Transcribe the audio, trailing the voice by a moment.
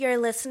You're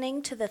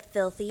listening to the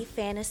Filthy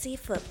Fantasy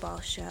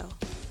Football Show.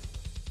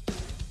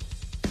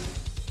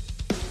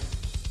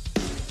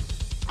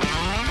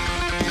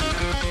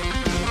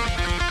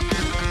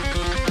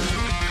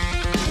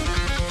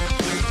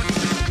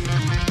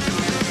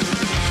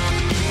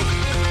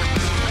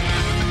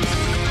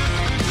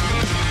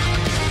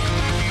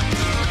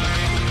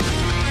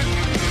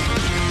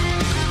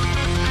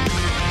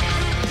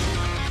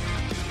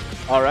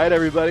 All right,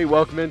 everybody,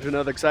 welcome into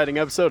another exciting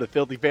episode of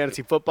Filthy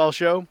Fantasy Football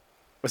Show,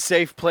 a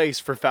safe place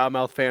for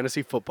foul-mouthed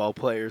fantasy football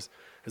players.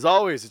 As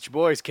always, it's your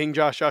boys, King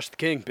Josh the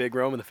King, Big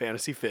Rome, and the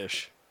Fantasy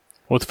Fish.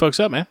 What the fuck's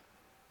up, man?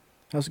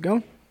 How's it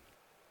going?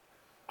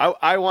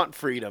 I want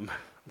freedom.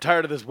 I'm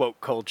tired of this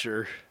woke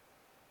culture.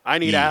 I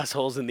need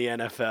assholes in the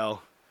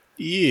NFL.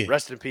 Yeah.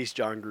 Rest in peace,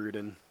 John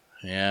Gruden.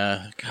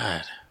 Yeah,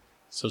 God.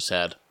 So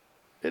sad.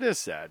 It is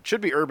sad. Should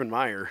be Urban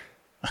Meyer.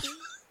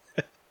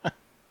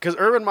 Because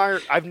Urban Meyer,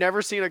 I've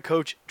never seen a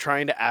coach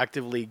trying to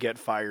actively get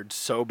fired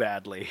so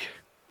badly.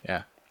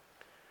 Yeah.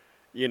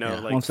 You know, Yeah.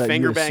 like Wants that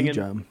finger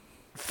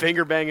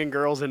USC banging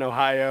girls in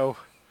Ohio,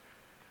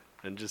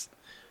 and just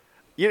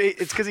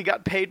it's because he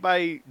got paid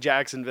by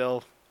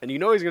Jacksonville, and you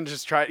know he's gonna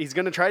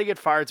try to get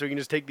fired so he can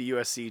just take the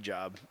USC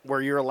job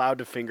where you're allowed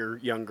to finger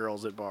young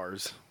girls at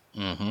bars.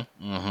 But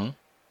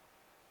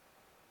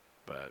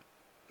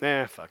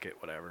fuck it,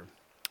 whatever.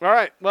 All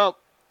right, well,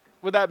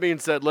 with that being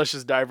said, let's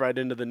just dive right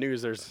into the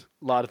news. There's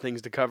a lot of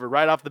things to cover.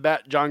 Right off the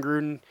bat, John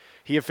Gruden,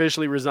 he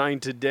officially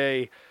resigned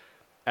today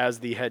as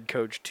the head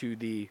coach to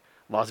the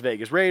Las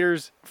Vegas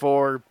Raiders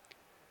for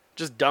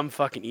just dumb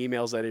fucking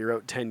emails that he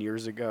wrote 10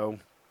 years ago.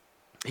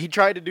 He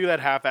tried to do that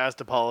half-assed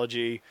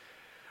apology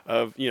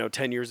of,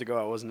 10 years ago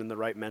I wasn't in the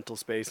right mental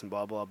space and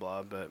blah, blah,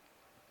 blah. But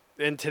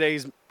in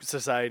today's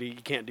society,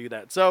 you can't do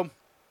that. So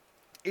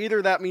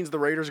either that means the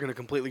Raiders are going to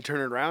completely turn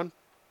it around,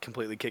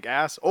 completely kick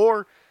ass,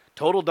 or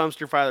total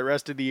dumpster fire the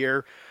rest of the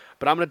year.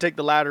 But I'm going to take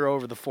the latter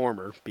over the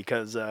former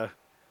because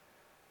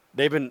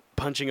they've been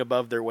punching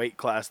above their weight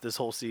class this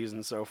whole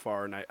season so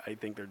far, and I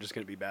think they're just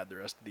going to be bad the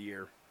rest of the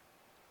year.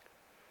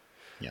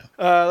 Yeah.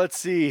 Let's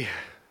see.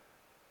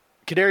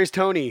 Kadarius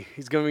Toney,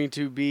 he's going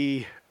to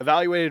be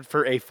evaluated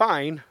for a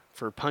fine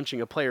for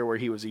punching a player where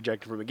he was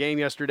ejected from a game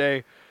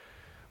yesterday,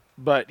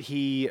 but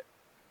he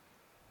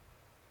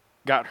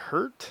got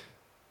hurt.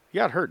 He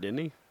got hurt, didn't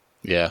he?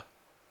 Yeah.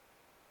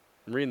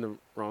 I'm reading the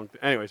wrong thing.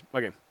 Anyways,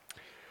 okay.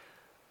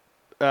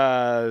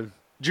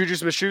 Juju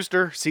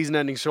Smith-Schuster,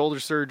 season-ending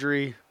shoulder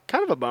surgery.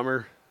 Kind of a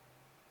bummer.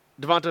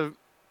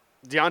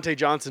 Deontay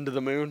Johnson to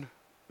the moon,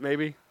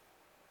 maybe.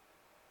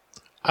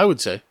 I would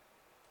say.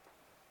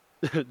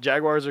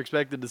 Jaguars are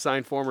expected to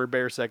sign former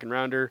Bears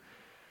second-rounder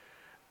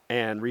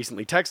and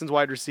recently Texans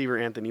wide receiver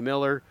Anthony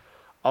Miller,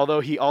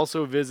 although he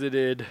also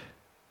visited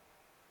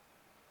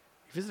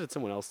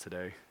someone else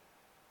today.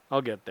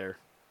 I'll get there.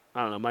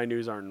 I don't know. My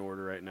news aren't in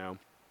order right now.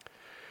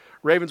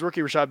 Ravens rookie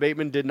Rashad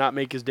Bateman did not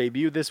make his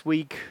debut this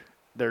week.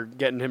 They're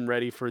getting him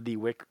ready for the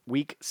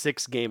week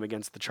 6 game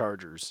against the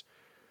Chargers.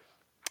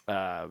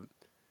 Let's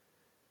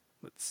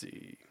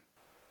see.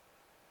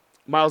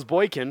 Miles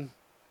Boykin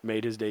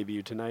made his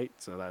debut tonight,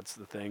 so that's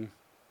the thing.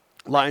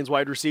 Lions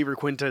wide receiver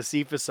Quintez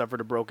Cephas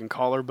suffered a broken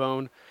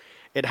collarbone.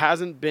 It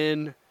hasn't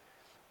been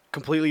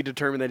completely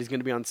determined that he's going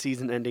to be on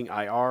season-ending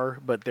IR,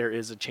 but there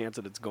is a chance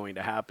that it's going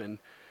to happen,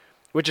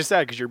 which is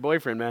sad because your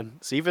boyfriend, man,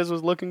 Cephas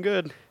was looking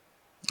good.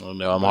 Oh,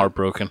 no, I'm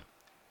heartbroken.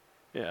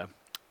 Yeah.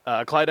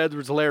 Clyde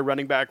Edwards-Helaire,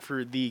 running back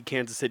for the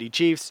Kansas City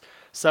Chiefs,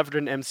 suffered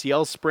an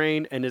MCL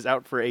sprain and is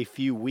out for a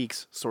few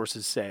weeks,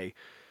 sources say.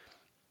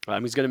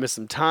 He's going to miss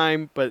some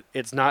time, but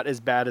it's not as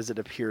bad as it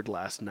appeared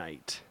last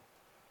night.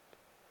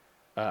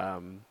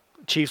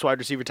 Chiefs wide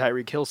receiver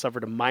Tyreek Hill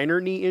suffered a minor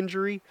knee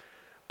injury,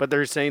 but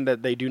they're saying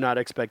that they do not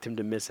expect him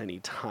to miss any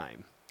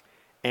time.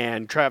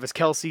 And Travis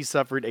Kelce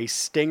suffered a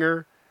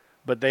stinger,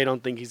 but they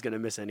don't think he's going to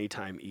miss any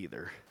time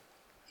either.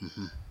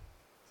 Mm-hmm.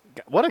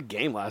 What a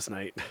game last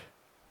night.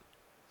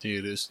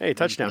 Dude, it is Hey,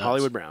 touchdown, nuts.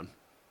 Hollywood Brown.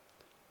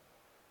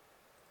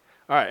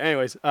 All right,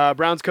 anyways,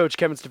 Browns coach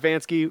Kevin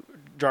Stefanski,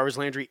 Jarvis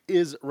Landry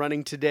is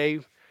running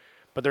today,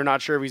 but they're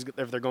not sure if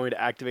they're going to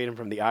activate him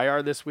from the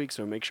IR this week,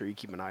 so make sure you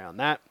keep an eye on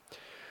that.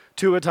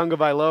 Tua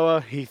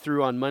Tagovailoa, he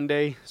threw on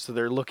Monday, so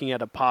they're looking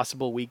at a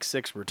possible Week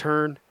 6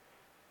 return,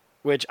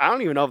 which I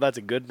don't even know if that's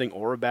a good thing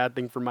or a bad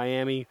thing for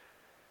Miami.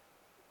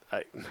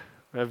 I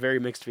have very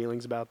mixed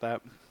feelings about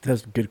that.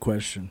 That's a good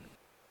question.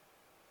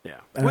 Yeah.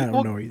 I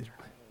don't know either.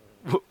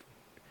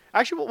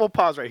 Actually, we'll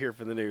pause right here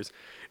for the news.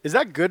 Is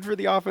that good for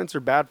the offense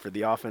or bad for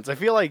the offense? I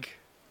feel like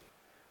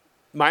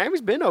Miami's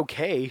been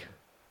okay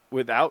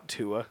without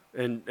Tua,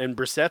 and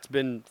Brissett's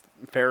been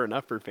fair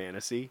enough for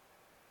fantasy.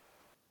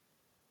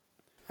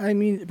 I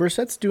mean,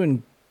 Brissett's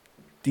doing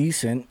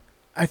decent.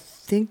 I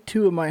think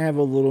Tua might have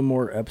a little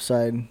more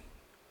upside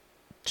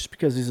just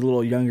because he's a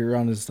little younger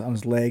on his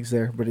legs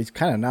there, but he's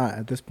kind of not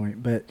at this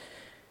point. But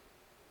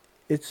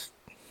it's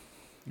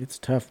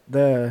tough.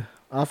 The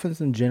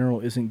offense in general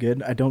isn't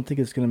good. I don't think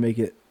it's going to make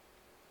it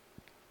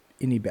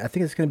any bad. I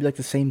think it's going to be like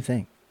the same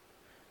thing.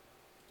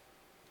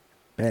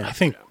 Bad. I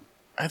think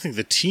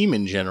the team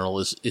in general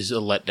is a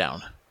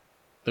letdown.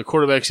 the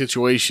quarterback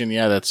situation,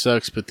 yeah, that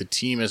sucks. But the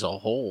team as a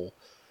whole,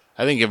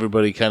 I think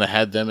everybody kind of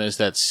had them as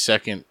that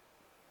second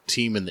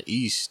team in the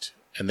East,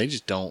 and they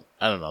just don't.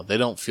 I don't know. They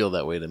don't feel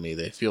that way to me.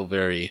 They feel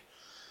very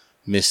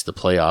miss the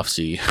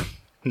playoffs-y.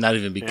 Not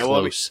even be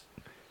close.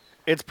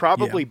 It's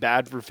probably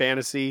bad for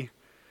fantasy,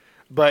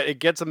 but it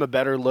gets them a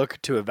better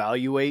look to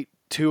evaluate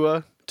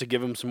Tua, to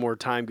give him some more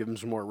time, give him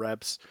some more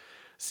reps,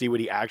 see what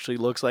he actually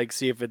looks like,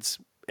 see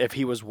if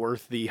he was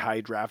worth the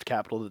high draft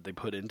capital that they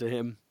put into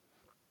him.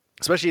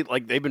 Especially,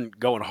 like, they've been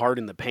going hard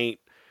in the paint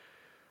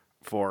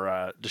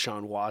for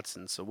Deshaun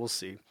Watson, so we'll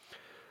see.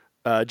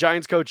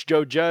 Giants coach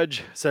Joe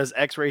Judge says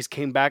X-rays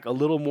came back a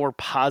little more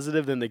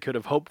positive than they could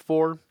have hoped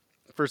for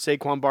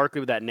Saquon Barkley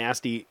with that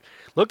nasty.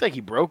 Looked like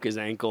he broke his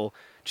ankle.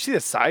 Did you see the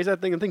size of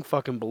that thing? The thing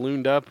fucking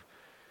ballooned up.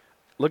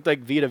 Looked like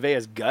Vita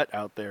Vea's gut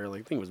out there.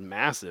 Like, the thing was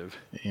massive.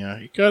 Yeah,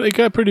 it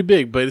got pretty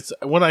big. But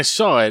when I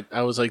saw it,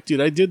 I was like,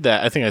 dude, I did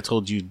that. I think I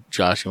told you,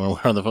 Josh, when we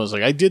were on the phone. I was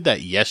like, I did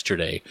that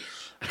yesterday.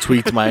 I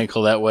tweaked my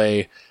ankle that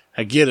way.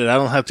 I get it. I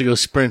don't have to go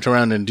sprint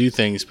around and do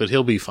things, but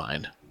he'll be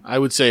fine. I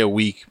would say a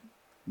week,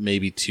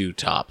 maybe 2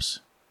 tops.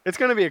 It's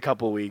going to be a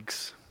couple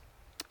weeks.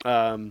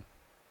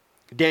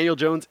 Daniel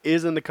Jones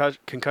is in the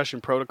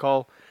concussion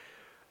protocol,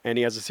 and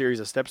he has a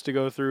series of steps to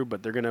go through,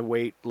 but they're going to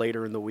wait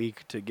later in the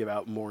week to give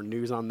out more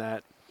news on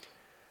that.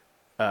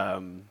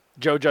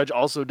 Joe Judge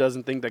also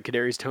doesn't think that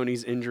Kadarius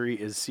Toney's injury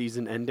is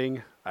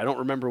season-ending. I don't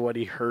remember what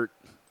he hurt.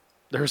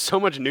 There's so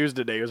much news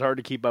today. It was hard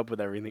to keep up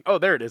with everything. Oh,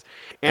 there it is.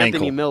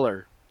 Anthony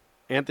Miller.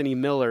 Anthony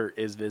Miller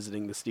is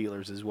visiting the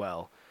Steelers as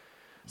well.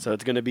 So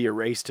it's going to be a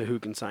race to who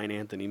can sign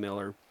Anthony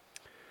Miller.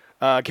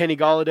 Kenny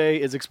Golladay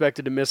is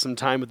expected to miss some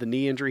time with the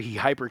knee injury. He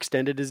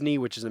hyperextended his knee,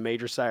 which is a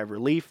major sigh of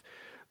relief.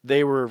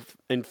 They were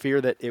in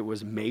fear that it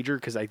was major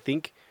because I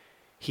think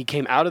he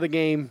came out of the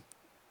game,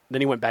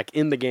 then he went back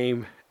in the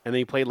game, and then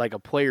he played like a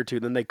play or two.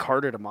 Then they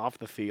carted him off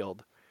the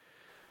field.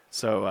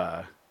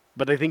 So,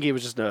 but I think he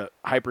was just a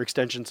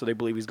hyperextension, so they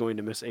believe he's going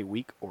to miss a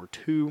week or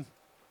 2.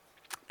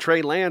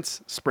 Trey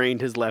Lance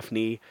sprained his left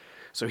knee,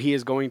 so he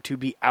is going to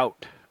be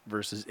out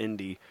versus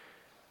Indy.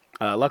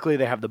 Luckily,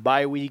 they have the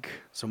bye week,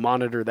 so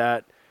monitor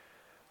that.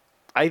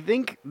 I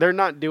think they're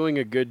not doing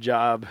a good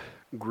job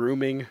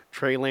grooming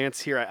Trey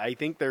Lance here. I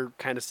think they're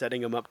kind of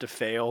setting him up to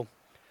fail,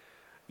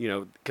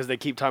 because they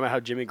keep talking about how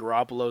Jimmy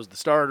Garoppolo's the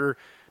starter,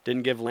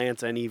 didn't give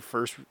Lance any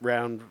first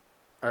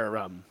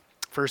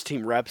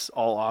team reps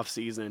all off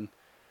season.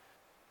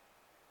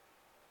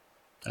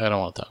 I don't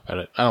want to talk about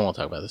it. I don't want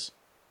to talk about this.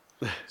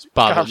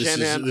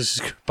 This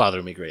is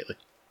bothering me greatly.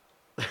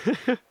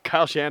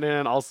 Kyle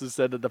Shanahan also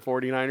said that the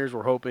 49ers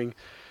were hoping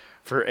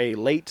for a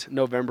late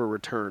November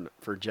return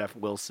for Jeff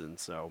Wilson.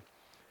 So,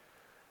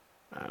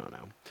 I don't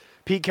know.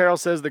 Pete Carroll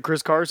says that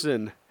Chris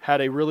Carson had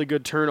a really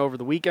good turn over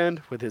the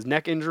weekend with his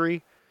neck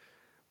injury.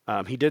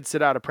 He did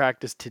sit out of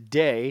practice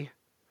today,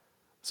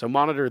 so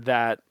monitor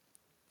that.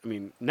 I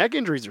mean, neck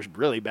injuries are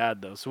really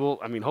bad, though. So,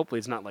 hopefully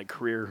it's not like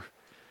career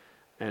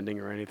ending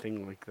or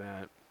anything like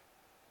that.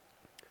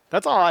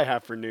 That's all I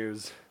have for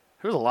news.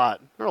 There's a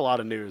lot. There are a lot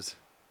of news.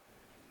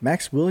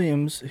 Max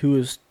Williams, who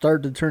has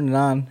started to turn it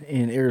on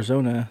in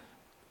Arizona,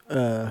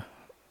 I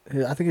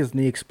think his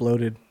knee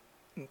exploded,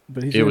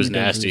 but he's it was done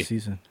for nasty. the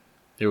season.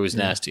 It was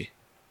nasty.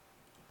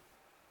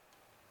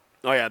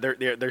 Oh yeah,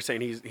 they're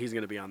saying he's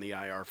going to be on the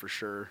IR for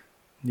sure.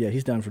 Yeah,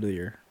 he's done for the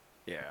year.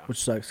 Yeah,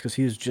 which sucks because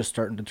he was just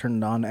starting to turn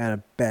it on at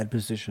a bad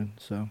position.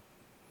 So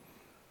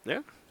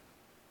yeah,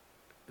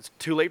 it's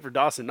too late for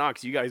Dawson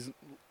Knox. You guys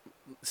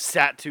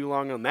sat too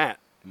long on that,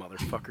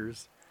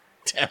 motherfuckers.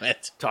 Damn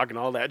it, talking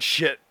all that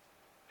shit.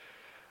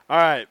 All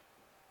right.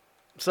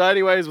 So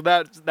anyways,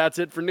 that's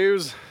it for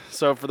news.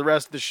 So for the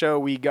rest of the show,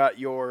 we got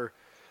your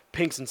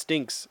pinks and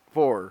stinks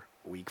for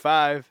week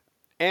 5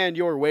 and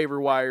your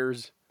waiver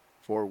wires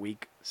for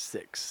week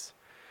 6.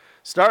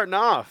 Starting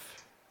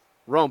off,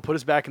 Rome, put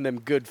us back in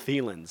them good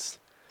feelings.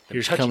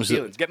 Here comes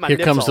those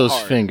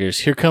those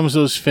fingers. Here comes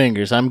those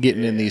fingers. I'm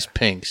getting in these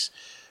pinks.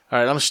 All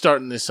right, I'm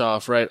starting this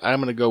off right.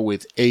 I'm going to go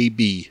with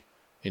AB.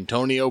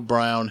 Antonio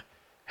Brown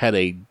had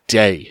a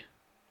day.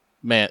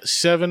 Man,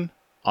 7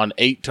 on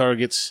 8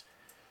 targets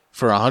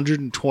for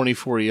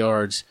 124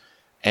 yards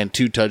and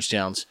 2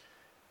 touchdowns.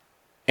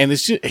 And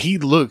it's just, he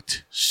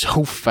looked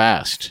so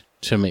fast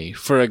to me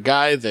for a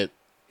guy that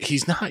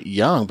he's not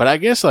young, but I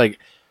guess I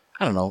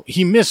don't know.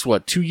 He missed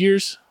 2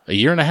 years, a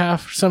year and a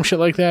half, some shit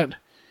like that.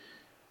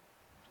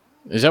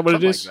 Is that what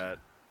Something it is? like that.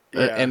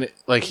 Yeah.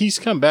 And he's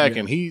come back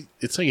and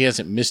it's like he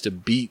hasn't missed a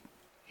beat.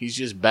 He's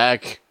just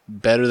back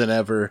better than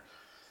ever.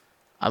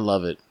 I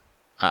love it.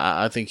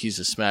 I think he's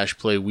a smash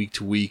play week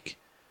to week.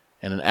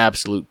 And an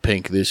absolute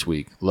pink this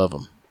week. Love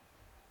him.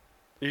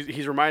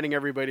 He's reminding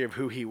everybody of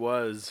who he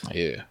was.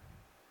 Yeah.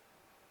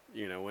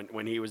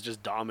 When he was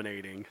just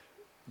dominating.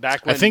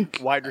 Back when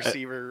wide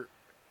receiver...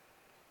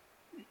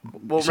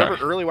 remember,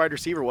 early wide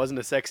receiver wasn't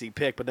a sexy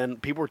pick, but then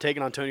people were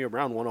taking Antonio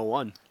Brown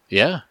 101.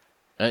 Yeah.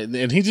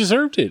 And he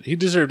deserved it. He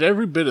deserved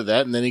every bit of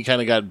that, and then he kind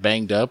of got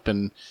banged up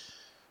and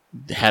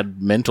had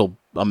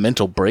a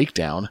mental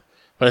breakdown.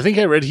 But I think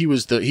I read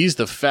he's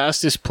the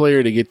fastest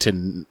player to get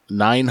to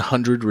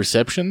 900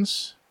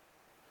 receptions.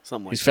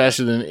 Something like He's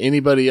faster than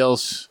anybody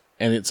else.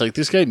 And it's like,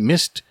 this guy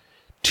missed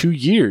 2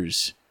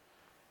 years,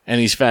 and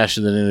he's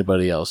faster than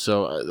anybody else.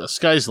 So the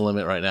sky's the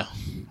limit right now.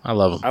 I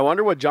love him. I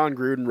wonder what John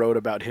Gruden wrote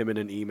about him in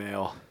an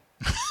email.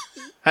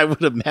 I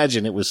would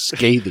imagine it was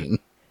scathing.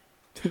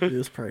 It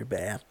was pretty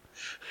bad.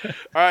 All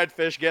right,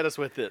 Fish, get us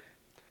with it.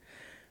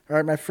 All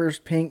right, my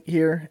first pink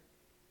here,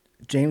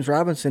 James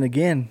Robinson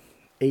again.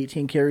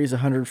 18 carries,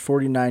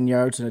 149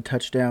 yards, and a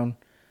touchdown.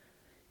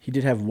 He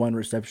did have one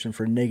reception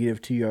for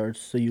 -2 yards,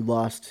 so you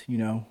lost,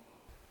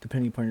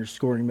 depending upon your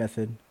scoring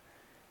method,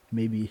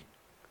 maybe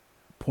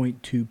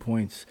 0.2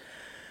 points.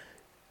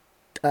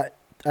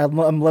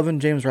 I'm loving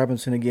James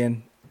Robinson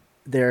again.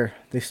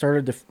 They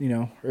started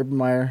to, Urban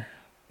Meyer,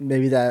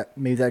 maybe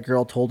that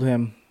girl told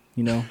him,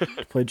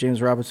 to play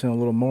James Robinson a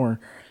little more,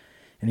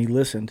 and he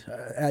listened.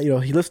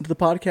 He listened to the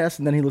podcast,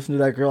 and then he listened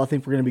to that girl. I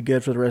think we're going to be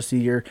good for the rest of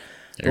the year.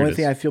 The only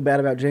thing I feel bad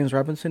about James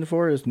Robinson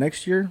for is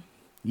next year,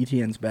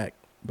 ETN's back.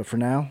 But for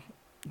now,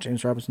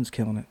 James Robinson's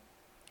killing it.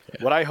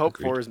 Yeah, what I hope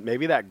for is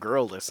maybe that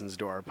girl listens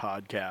to our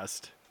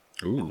podcast.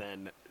 Ooh. And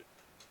then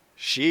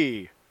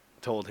she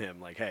told him,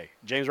 like, hey,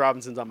 James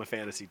Robinson's on my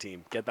fantasy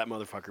team. Get that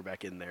motherfucker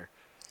back in there.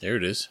 There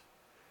it is.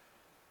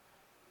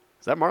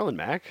 Is that Marlon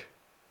Mack?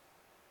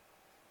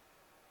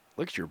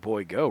 Look at your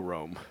boy go,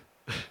 Rome.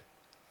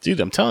 Dude,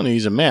 I'm telling you,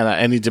 he's a man.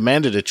 And he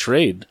demanded a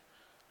trade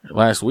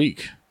last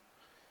week.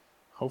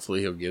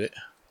 Hopefully he'll get it.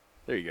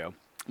 There you go.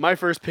 My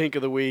first pink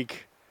of the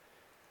week.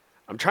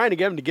 I'm trying to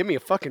get him to give me a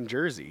fucking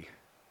jersey.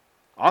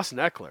 Austin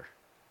Eckler.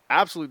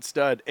 Absolute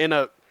stud. In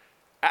a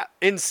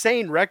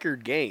insane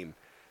record game.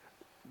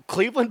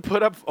 Cleveland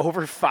put up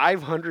over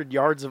 500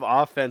 yards of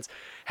offense.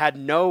 Had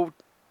no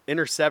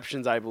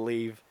interceptions, I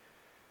believe.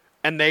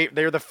 And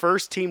they're the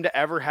first team to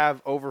ever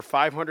have over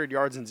 500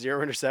 yards and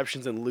 0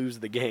 interceptions and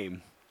lose the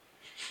game.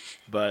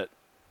 But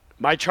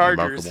my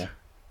Chargers. Remarkable.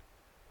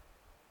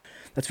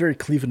 That's very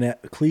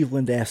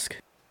Cleveland-esque.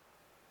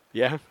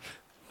 Yeah.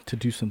 To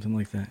do something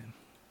like that.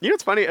 You know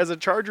what's funny? As a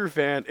Charger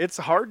fan, it's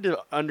hard to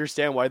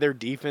understand why their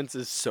defense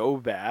is so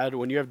bad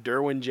when you have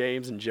Derwin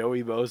James and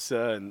Joey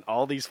Bosa and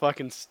all these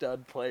fucking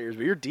stud players,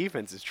 but your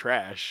defense is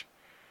trash.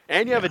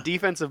 And you have a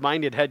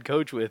defensive-minded head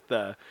coach with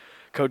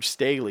Coach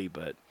Staley,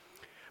 but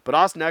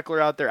Austin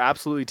Eckler out there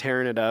absolutely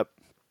tearing it up.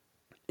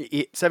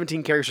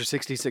 17 carries for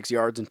 66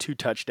 yards and 2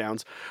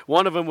 touchdowns.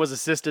 One of them was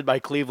assisted by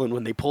Cleveland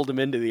when they pulled him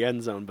into the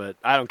end zone, but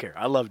I don't care.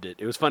 I loved it.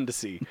 It was fun to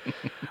see.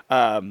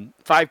 5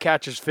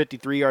 catches,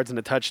 53 yards, and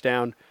a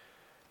touchdown.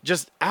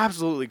 Just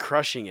absolutely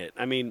crushing it.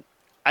 I mean,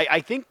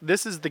 I think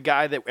this is the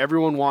guy that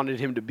everyone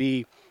wanted him to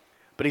be,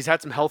 but he's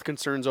had some health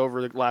concerns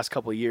over the last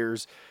couple of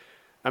years.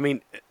 I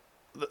mean,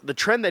 the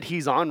trend that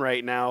he's on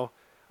right now,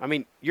 I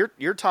mean,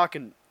 you're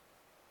talking,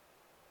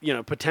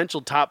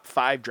 potential top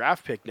 5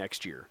 draft pick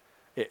next year.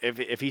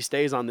 If he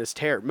stays on this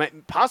tear,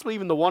 possibly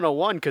even the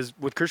 101, because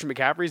with Christian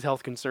McCaffrey's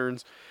health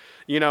concerns,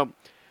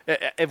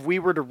 if we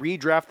were to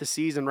redraft the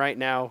season right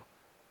now,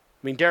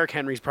 I mean, Derrick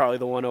Henry's probably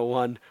the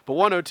 101, but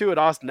 102 at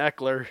Austin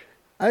Eckler.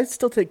 I'd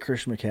still take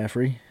Christian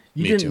McCaffrey.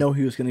 You didn't know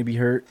he was going to be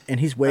hurt, and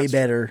he's way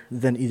better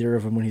than either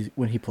of them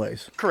when he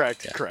plays.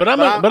 Correct. But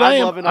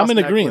I'm in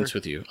agreement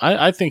with you.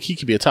 I think he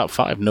could be a top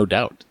 5, no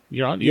doubt.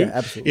 Yeah,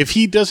 absolutely. If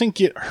he doesn't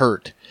get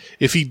hurt,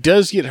 if he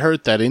does get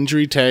hurt, that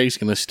injury tag's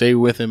going to stay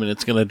with him, and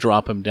it's going to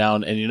drop him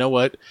down. And you know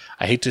what?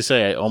 I hate to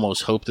say, I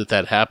almost hope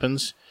that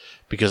happens,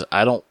 because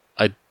I don't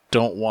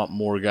want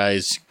more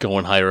guys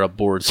going higher up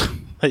boards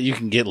that you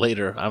can get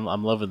later.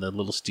 I'm loving the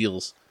little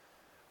steals.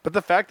 But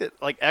the fact that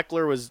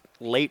Eckler was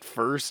late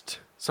first,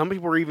 some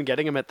people were even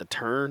getting him at the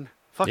turn.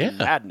 Fucking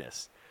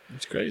madness.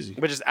 It's crazy.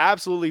 Which is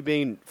absolutely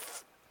being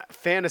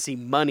fantasy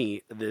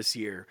money this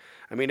year.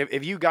 I mean,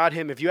 if you got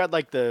him, if you had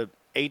the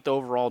 8th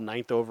overall,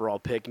 9th overall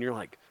pick, and you're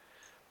like,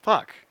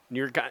 fuck,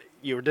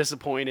 you were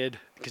disappointed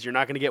because you're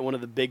not going to get one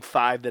of the big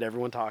 5 that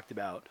everyone talked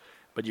about.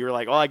 But you were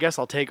like, I guess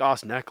I'll take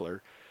Austin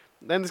Eckler.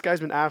 Then this guy's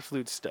been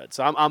absolute stud.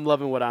 So I'm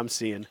loving what I'm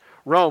seeing.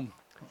 Rome,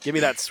 give me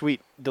that sweet,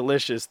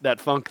 delicious,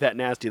 that funk, that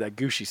nasty, that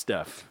gushy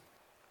stuff.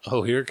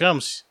 Oh, here it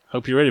comes.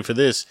 Hope you're ready for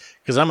this,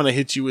 because I'm going to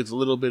hit you with a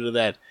little bit of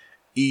that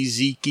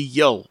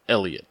Ezekiel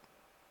Elliott.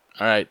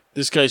 All right,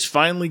 this guy's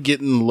finally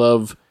getting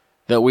love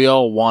that we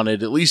all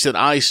wanted, at least that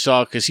I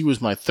saw, because he was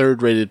my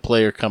 3rd-rated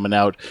player coming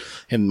out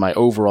in my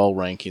overall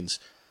rankings.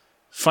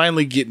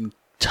 Finally getting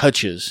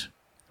touches,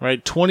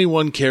 right?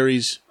 21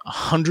 carries,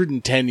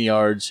 110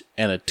 yards,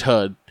 and a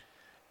tud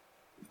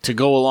to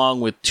go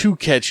along with 2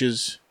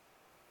 catches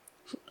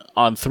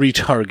on 3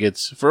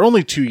 targets for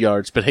only 2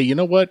 yards. But hey, you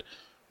know what?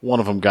 One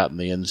of them got in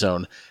the end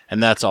zone,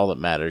 and that's all that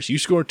matters. You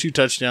score 2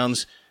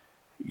 touchdowns,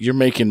 you're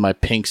making my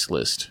pinks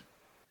list.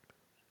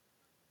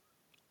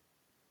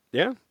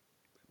 Yeah.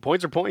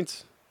 Points are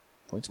points.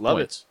 Love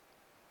it.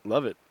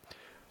 Love it.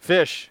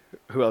 Fish,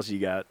 who else you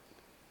got?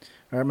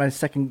 All right, my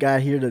second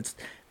guy here that's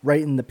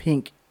right in the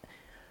pink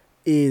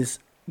is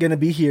going to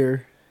be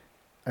here,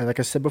 like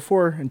I said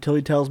before, until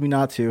he tells me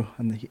not to.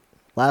 And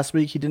last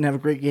week he didn't have a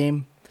great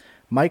game.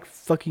 Mike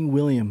fucking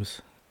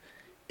Williams.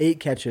 8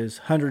 catches,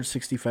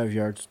 165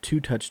 yards, 2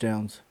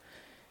 touchdowns.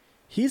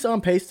 He's on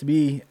pace to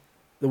be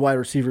the wide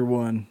receiver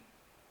one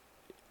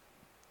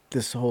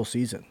this whole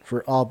season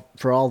for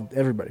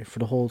everybody, for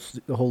the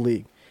whole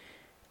league.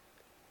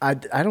 I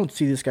don't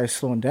see this guy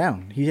slowing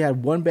down. He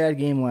had one bad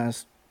game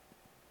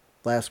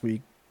last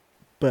week,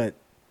 but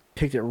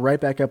picked it right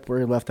back up where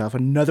he left off.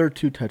 Another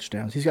 2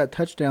 touchdowns. He's got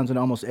touchdowns in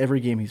almost every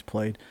game he's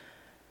played.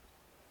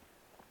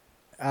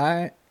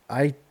 I'm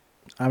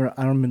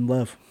in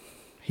love.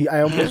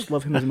 I almost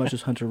love him as much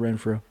as Hunter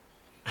Renfrow.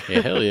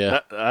 Yeah, hell yeah.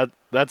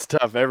 That's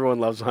tough. Everyone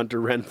loves Hunter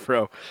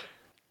Renfrow.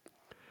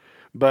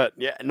 But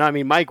yeah, no, I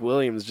mean Mike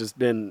Williams just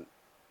been,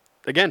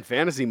 again,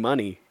 fantasy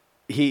money.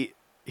 He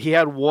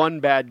had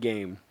one bad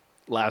game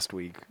last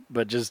week,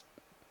 but just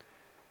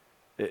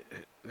it's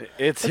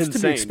That's insane. to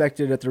be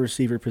expected at the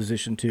receiver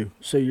position too.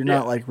 So you're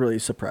not like really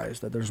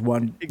surprised that there's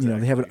one.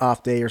 Exactly. They have an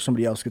off day or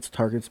somebody else gets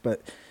targets,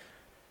 but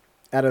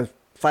out of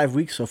 5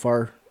 weeks so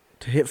far,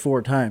 to hit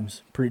 4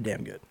 times, pretty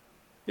damn good.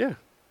 Yeah.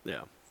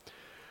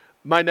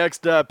 My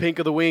next pink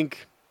of the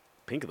wink.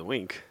 Pink of the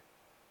wink.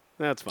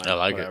 That's fine. I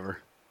like Whatever.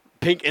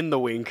 Pink in the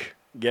wink.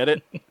 Get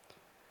it?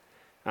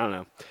 I don't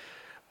know.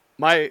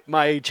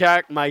 My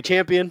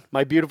champion,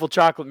 my beautiful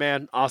chocolate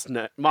man,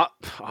 Austin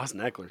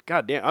Eckler.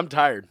 God damn, I'm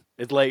tired.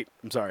 It's late.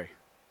 I'm sorry.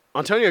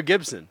 Antonio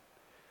Gibson.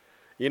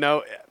 You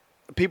know,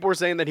 people were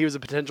saying that he was a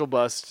potential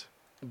bust,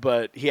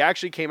 but he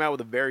actually came out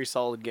with a very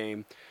solid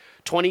game.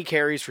 20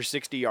 carries for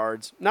 60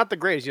 yards. Not the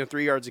greatest,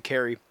 3 yards a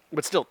carry,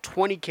 but still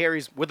 20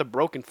 carries with a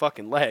broken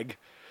fucking leg.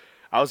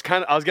 I was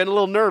getting a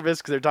little nervous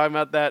because they're talking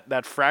about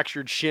that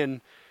fractured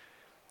shin.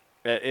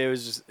 It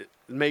was just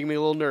making me a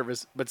little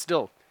nervous, but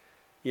still,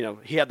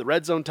 he had the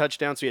red zone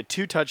touchdown, so he had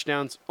 2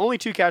 touchdowns, only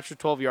 2 catches for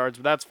 12 yards,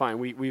 but that's fine.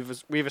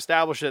 We've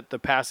established that the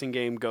passing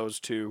game goes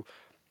to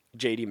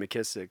J.D.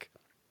 McKissick,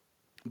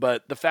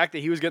 but the fact that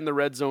he was getting the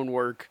red zone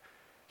work,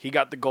 he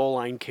got the goal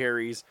line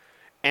carries,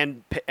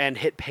 and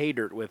hit pay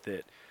dirt with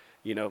it.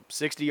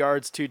 60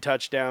 yards, 2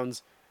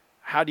 touchdowns.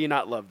 How do you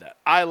not love that?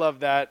 I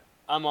love that.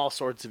 I'm all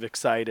sorts of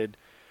excited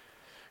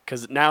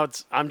because now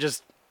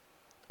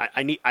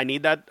I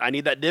need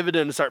that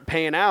dividend to start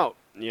paying out.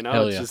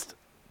 Hell it's yeah. just.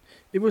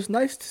 It was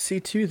nice to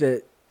see too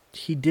that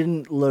he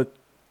didn't look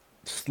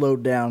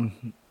slowed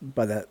down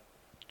by that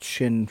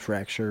shin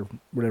fracture,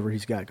 whatever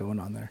he's got going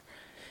on there.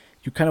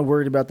 You're kind of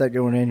worried about that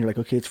going in. You're like,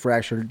 okay, it's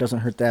fractured. It doesn't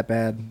hurt that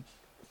bad.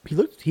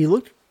 He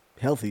looked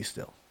healthy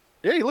still.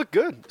 Yeah, he looked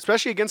good,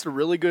 especially against a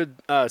really good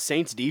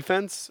Saints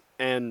defense,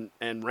 and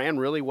ran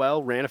really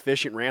well, ran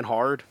efficient, ran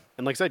hard,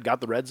 and like I said,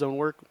 got the red zone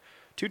work.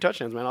 2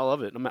 touchdowns, man. I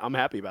love it. I'm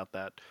happy about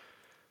that.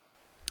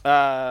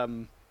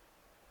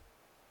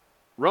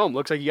 Rome,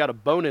 looks like you got a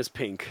bonus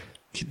pink.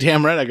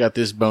 Damn right I got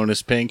this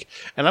bonus pink.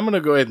 And I'm going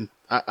to go ahead and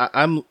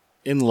I'm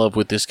in love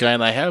with this guy,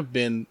 and I have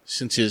been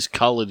since his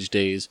college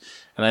days.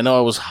 And I know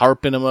I was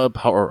harping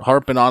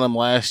on him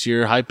last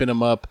year, hyping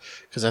him up,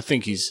 because I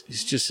think he's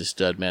just a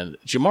stud, man.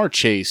 Jamar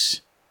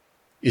Chase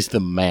is the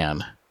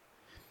man.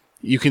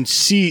 You can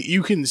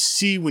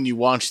see when you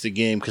watch the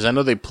game, because I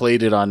know they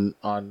played it on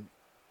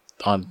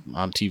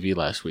TV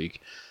last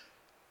week.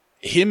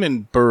 Him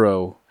and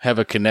Burrow have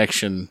a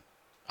connection.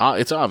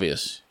 It's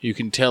obvious. You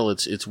can tell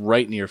it's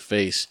right in your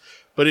face.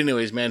 But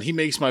anyways, man, he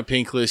makes my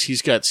pink list.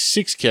 He's got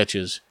 6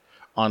 catches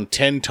on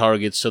 10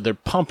 targets, so they're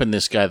pumping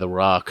this guy the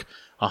rock.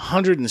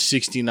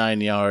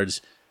 169 yards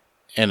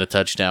and a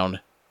touchdown.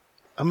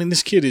 I mean,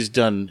 this kid has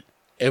done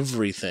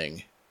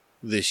everything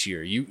this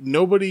year.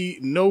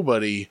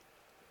 Nobody.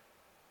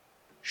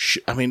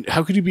 I mean,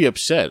 how could you be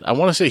upset? I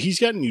want to say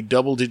he's gotten you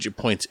double-digit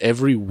points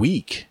every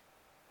week.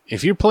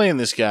 If you're playing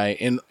this guy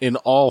in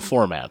all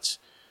formats,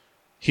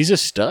 he's a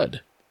stud.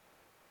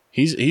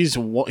 He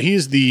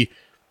is the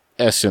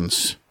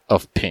essence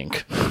of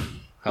pink.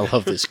 I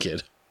love this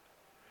kid.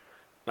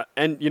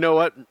 And you know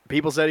what?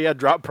 People said he had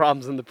drop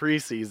problems in the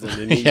preseason.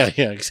 And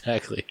yeah,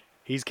 exactly.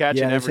 He's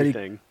catching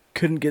everything.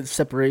 Couldn't get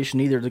separation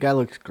either. The guy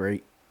looks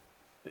great.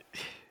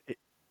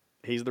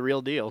 He's the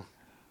real deal.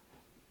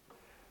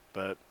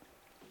 But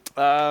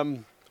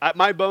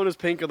my bonus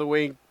pink of the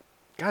week.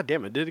 God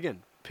damn it, did it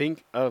again.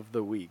 Pink of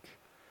the week.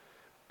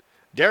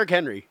 Derrick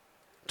Henry,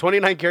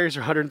 29 carries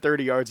for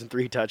 130 yards and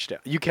 3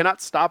 touchdowns. You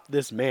cannot stop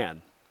this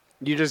man.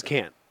 You just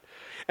can't.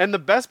 And the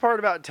best part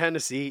about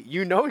Tennessee,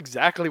 you know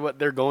exactly what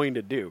they're going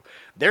to do.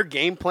 Their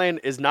game plan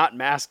is not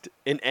masked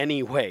in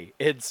any way.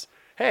 It's,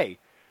 hey,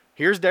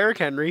 here's Derrick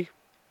Henry.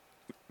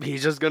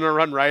 He's just going to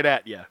run right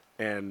at you.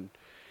 And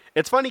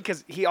it's funny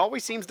because he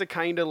always seems to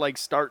kind of like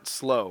start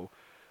slow.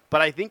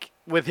 But I think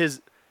with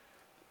his,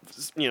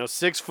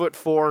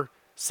 6'4",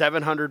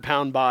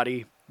 700-pound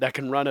body that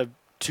can run a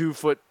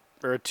 2-foot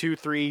or a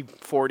 2.3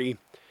 40,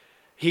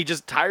 he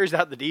just tires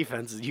out the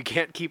defenses. You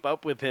can't keep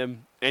up with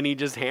him, and he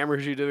just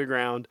hammers you to the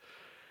ground,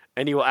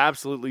 and he will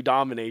absolutely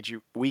dominate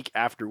you week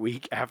after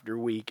week after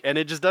week, and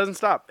it just doesn't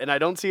stop. And I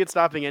don't see it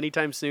stopping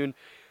anytime soon.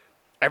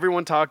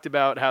 Everyone talked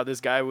about how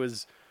this guy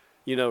was,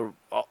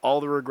 all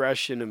the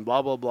regression and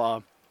blah, blah,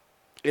 blah.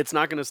 It's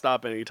not going to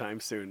stop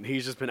anytime soon.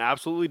 He's just been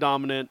absolutely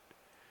dominant.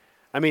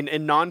 I mean,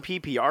 in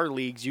non-PPR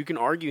leagues, you can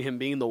argue him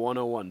being the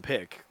 101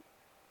 pick.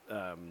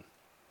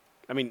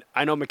 I mean,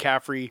 I know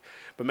McCaffrey,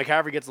 but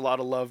McCaffrey gets a lot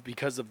of love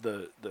because of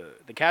the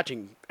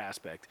catching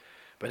aspect.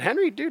 But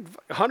Henry, dude,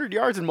 100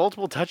 yards and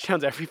multiple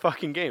touchdowns every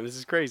fucking game. This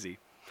is crazy.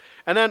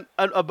 And then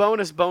a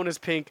bonus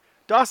pink,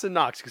 Dawson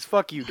Knox, because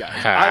fuck you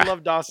guys. I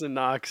love Dawson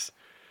Knox.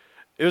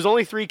 It was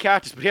only 3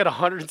 catches, but he had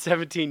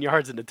 117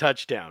 yards and a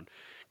touchdown.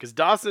 Because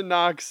Dawson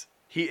Knox,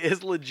 he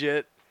is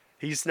legit.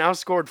 He's now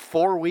scored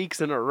 4 weeks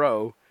in a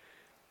row.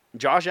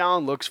 Josh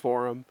Allen looks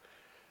for him.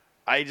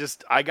 I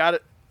got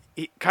it.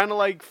 Kind of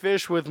like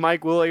Fish with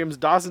Mike Williams.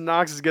 Dawson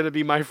Knox is going to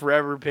be my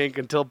forever pink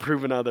until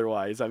proven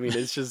otherwise. I mean,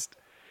 it's just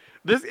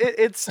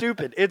it's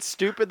stupid. It's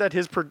stupid that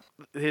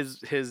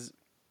his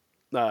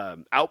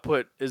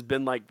output has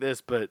been like this,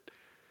 but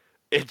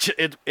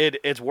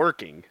it's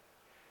working.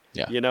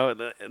 Yeah. You know,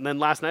 and then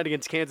last night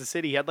against Kansas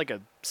City, he had like a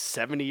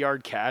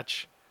 70-yard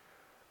catch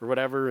or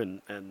whatever,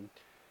 and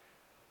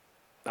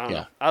I don't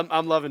know.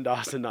 I'm loving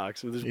Dawson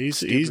Knox.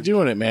 He's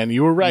doing it, man.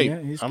 You were right.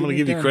 Yeah, I'm going to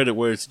give you credit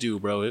where it's due,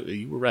 bro.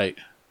 You were right.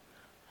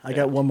 I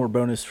got one more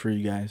bonus for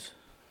you guys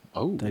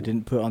Oh. that I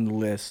didn't put on the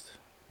list.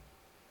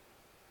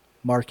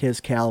 Marquez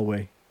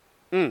Callaway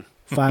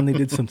finally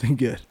did something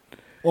good.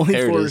 Only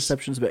There it 4 is.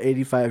 receptions, but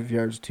 85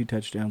 yards, 2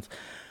 touchdowns.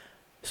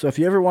 So if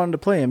you ever wanted to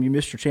play him, you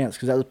missed your chance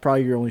because that was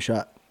probably your only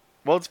shot.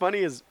 Well, what's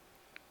funny is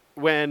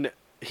when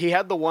he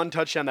had the one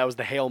touchdown that was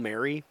the Hail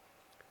Mary.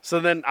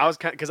 So then I was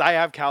because I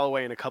have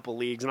Callaway in a couple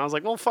leagues, and I was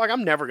like, well, fuck,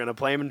 I'm never gonna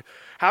play him. And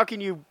how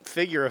can you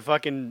figure a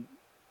fucking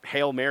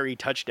Hail Mary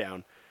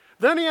touchdown?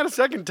 Then he had a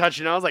second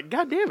touchdown. I was like,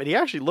 God damn it, he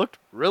actually looked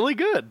really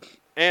good.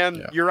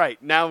 And You're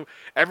right. Now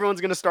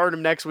everyone's gonna start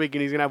him next week,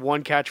 and he's gonna have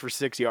 1 catch for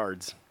 6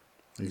 yards.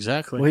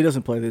 Exactly. Well, he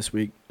doesn't play this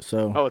week,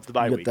 so Oh, it's the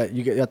bye you week. got that,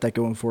 you got that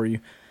going for you.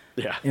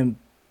 Yeah. And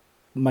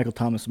Michael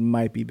Thomas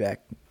might be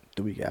back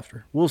the week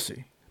after. We'll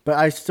see. But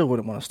I still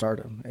wouldn't want to start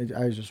him.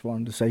 I just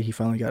wanted to say he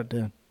finally got it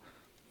done.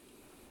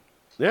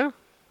 Yeah.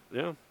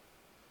 All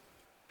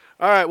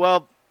right,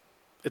 well,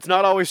 it's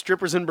not always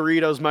strippers and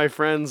burritos, my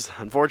friends.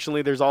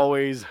 Unfortunately, there's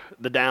always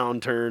the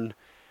downturn.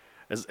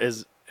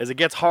 As it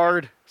gets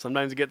hard,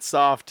 sometimes it gets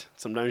soft.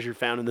 Sometimes you're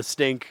found in the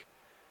stink.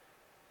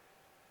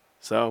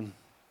 So,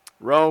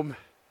 Rome,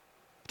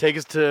 take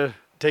us to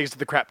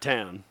the crap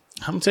town.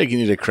 I'm taking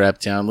you to Crap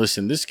Town.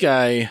 Listen, this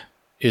guy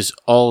is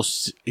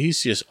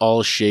he's just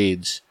all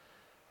shades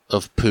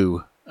of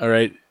poo. All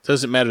right?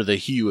 Doesn't matter the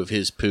hue of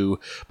his poo,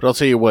 but I'll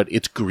tell you what,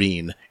 it's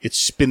green. It's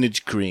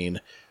spinach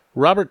green.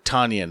 Robert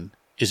Tonyan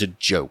is a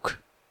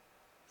joke.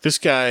 This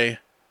guy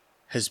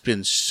has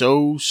been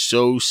so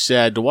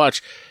sad to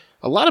watch.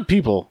 A lot of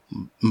people,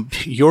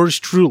 yours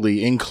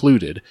truly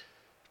included,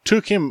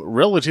 took him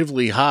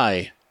relatively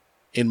high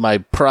in my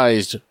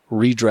prized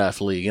redraft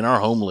league, in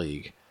our home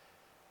league.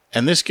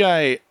 And this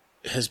guy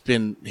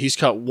he's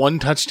caught 1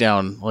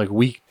 touchdown like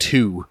week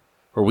 2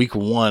 or week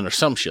 1 or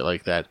some shit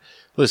like that.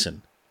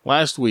 Listen,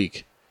 last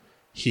week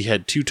he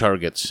had 2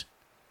 targets.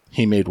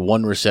 He made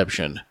 1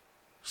 reception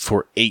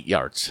for 8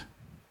 yards.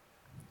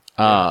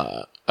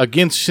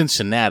 Against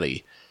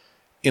Cincinnati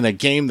in a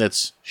game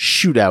that's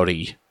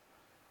shootouty.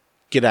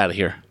 Get out of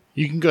here.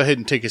 You can go ahead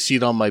and take a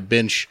seat on my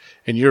bench,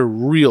 and you're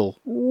real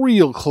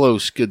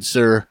close, good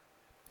sir,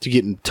 to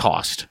getting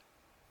tossed.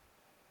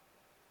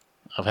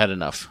 I've had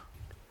enough.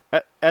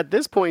 At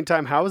this point in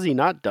time, how is he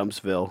not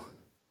Dumpsville?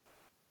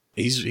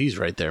 He's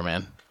right there,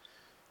 man.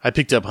 I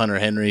picked up Hunter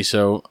Henry,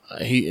 so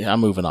I'm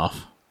moving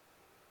off.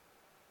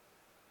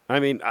 I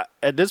mean,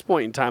 at this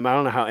point in time, I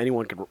don't know how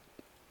anyone could.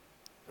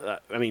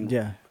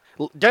 Yeah.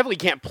 Definitely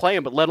can't play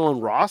him, but let alone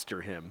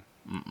roster him.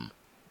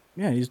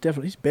 Yeah, he's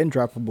been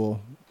droppable,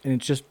 and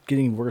it's just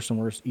getting worse and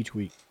worse each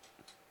week.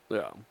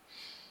 Yeah.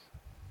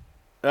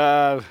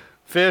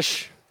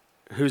 Fish,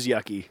 who's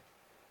yucky?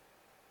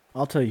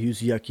 I'll tell you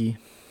who's yucky.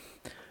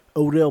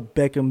 Odell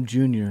Beckham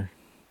Jr.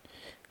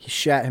 He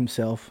shat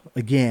himself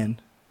again.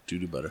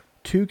 Doo-doo butter.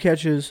 2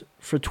 catches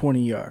for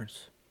 20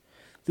 yards.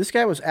 This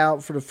guy was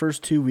out for the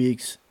first 2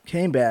 weeks,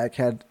 came back,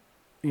 had,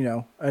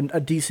 a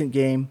decent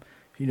game,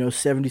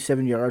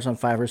 77 yards on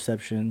 5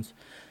 receptions.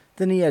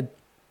 Then he had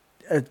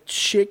a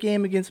shit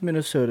game against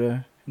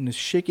Minnesota and a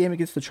shit game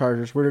against the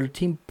Chargers where the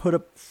team put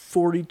up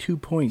 42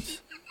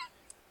 points.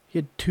 He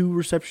had 2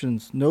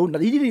 receptions. He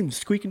didn't even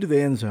squeak into the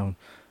end zone.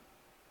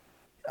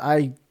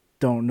 I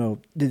don't know.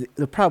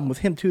 The problem with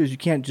him, too, is you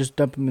can't just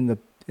dump him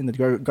in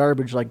the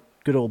garbage like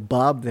good old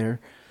Bob there.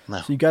 No.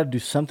 So you got to do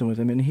something with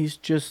him, and it's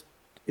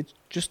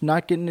just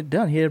not getting it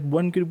done. He had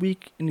 1 good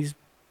week, and he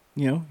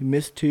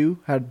missed 2,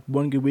 had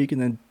 1 good week,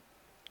 and then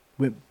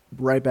went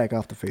right back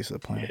off the face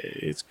of the planet.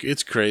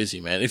 It's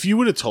crazy, man. If you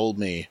would have told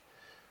me,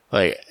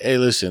 like, hey,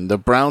 listen, the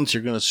Browns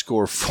are going to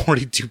score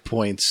 42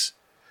 points,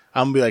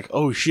 I'm going to be like,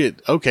 oh,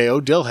 shit, okay,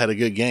 Odell had a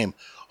good game.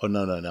 Oh,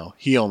 no.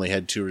 He only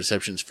had 2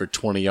 receptions for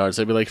 20 yards.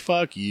 I'd be like,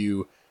 fuck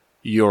you.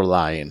 You're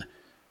lying.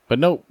 But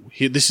no,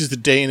 this is the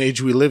day and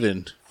age we live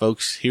in,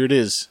 folks. Here it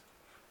is.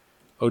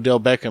 Odell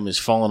Beckham is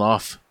falling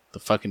off the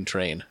fucking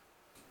train.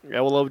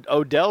 Yeah, well,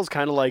 Odell's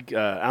kind of like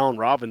Allen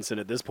Robinson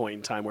at this point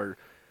in time where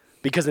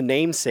because of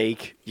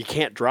namesake, you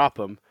can't drop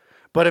him.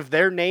 But if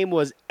their name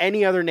was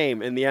any other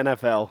name in the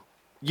NFL,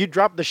 you'd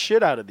drop the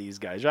shit out of these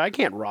guys. I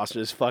can't roster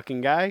this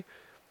fucking guy.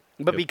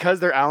 But because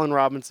they're Allen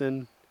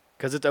Robinson,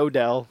 because it's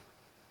Odell.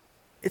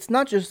 It's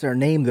not just their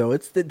name, though.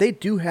 It's that they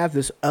do have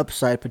this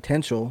upside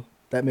potential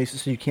that makes it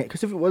so you can't.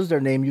 Because if it was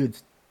their name,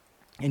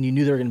 and you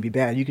knew they were going to be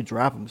bad, you could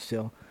drop them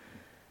still.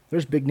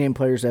 There's big name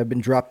players that have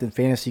been dropped in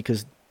fantasy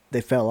because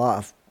they fell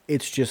off.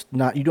 It's just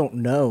not. You don't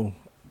know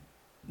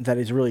that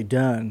it's really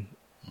done.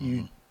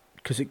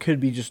 Because it could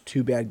be just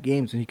 2 bad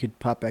games and he could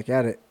pop back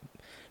at it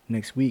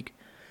next week.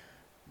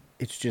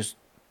 It's just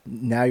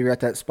now you're at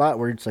that spot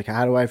where it's like,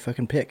 how do I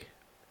fucking pick?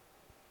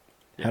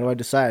 How do I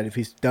decide if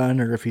he's done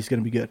or if he's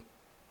going to be good?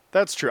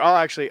 That's true.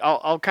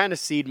 I'll kind of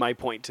cede my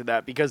point to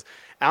that because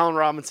Allen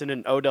Robinson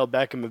and Odell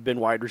Beckham have been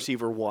wide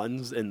receiver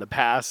ones in the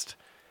past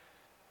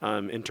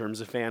in terms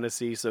of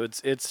fantasy. So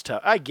it's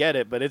tough. I get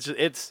it, but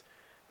it's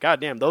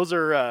goddamn. Those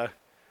are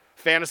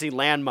fantasy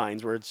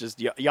landmines where it's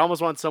just you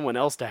almost want someone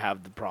else to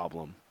have the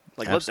problem.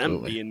 Like, Absolutely.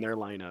 let them be in their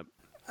lineup.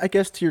 I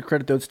guess to your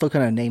credit, though, it's still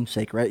kind of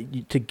namesake,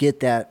 right? To get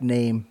that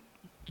name,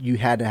 you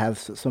had to have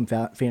some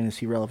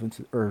fantasy relevance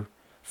or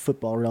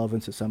football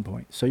relevance at some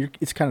point. So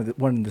it's kind of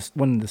one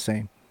and the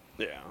same.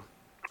 Yeah.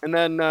 And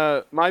then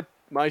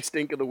my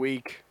stink of the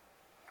week,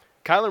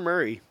 Kyler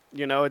Murray.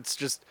 You know, it's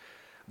just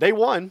they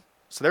won,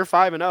 so they're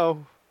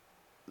 5-0.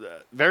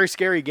 Very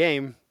scary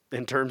game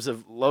in terms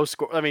of low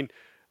score. I mean,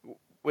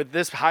 with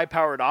this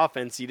high-powered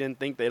offense, you didn't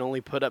think they'd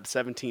only put up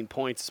 17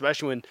 points,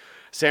 especially when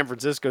San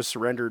Francisco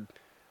surrendered,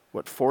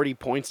 40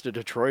 points to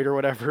Detroit or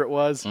whatever it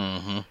was.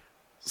 Mm-hmm.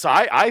 So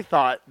I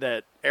thought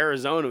that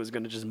Arizona was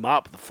going to just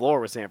mop the floor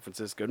with San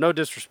Francisco. No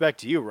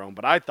disrespect to you, Rome,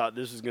 but I thought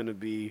this was going to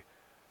be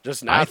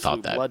just an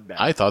absolute bloodbath.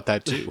 I thought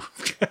that too.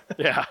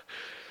 Yeah.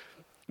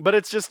 But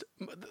it's just,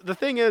 the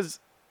thing is,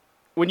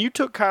 when you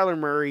took Kyler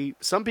Murray,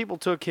 some people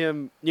took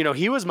him,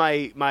 he was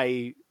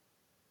my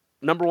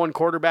number one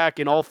quarterback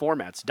in all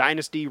formats,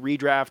 dynasty,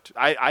 redraft.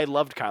 I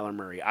loved Kyler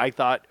Murray. I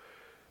thought,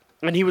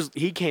 and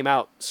he came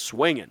out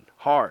swinging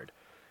hard,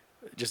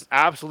 just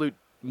absolute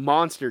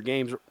monster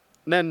games.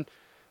 And then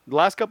the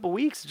last couple of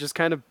weeks just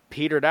kind of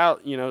petered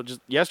out. Just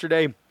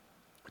yesterday,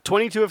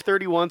 22 of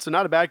 31, so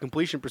not a bad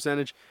completion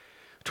percentage,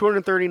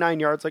 239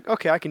 yards. Like,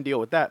 okay, I can deal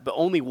with that, but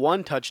only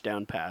 1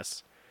 touchdown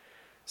pass,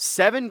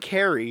 7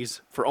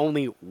 carries for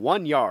only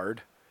 1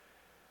 yard.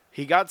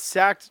 He got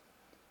sacked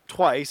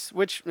twice,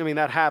 which,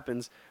 that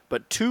happens,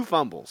 but 2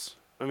 fumbles.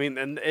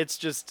 And it's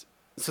just,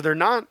 so they're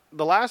not,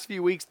 the last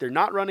few weeks, they're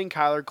not running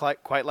Kyler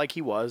quite like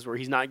he was, where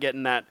he's not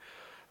getting that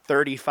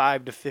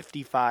 35 to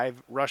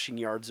 55 rushing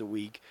yards a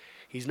week.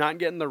 He's not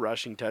getting the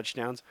rushing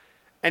touchdowns,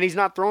 and he's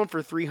not throwing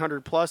for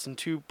 300 plus and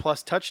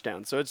 2+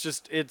 touchdowns. So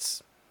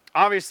it's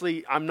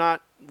obviously, I'm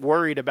not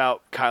worried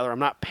about Kyler. I'm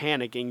not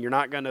panicking. You're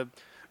not going to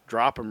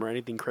drop him or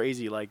anything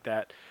crazy like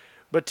that.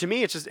 But to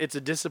me, it's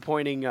a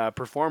disappointing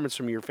performance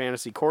from your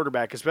fantasy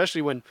quarterback,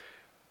 especially when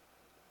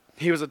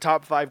he was a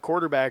top 5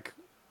 quarterback,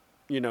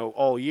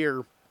 all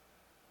year.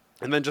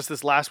 And then just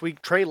this last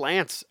week, Trey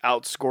Lance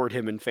outscored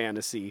him in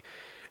fantasy,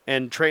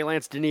 and Trey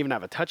Lance didn't even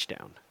have a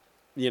touchdown.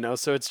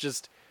 So it's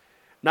just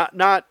not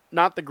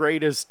the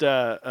greatest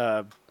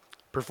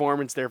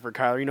performance there for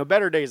Kyler.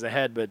 Better days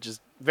ahead, but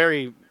just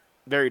very,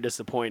 very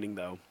disappointing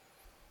though.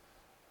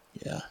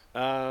 Yeah.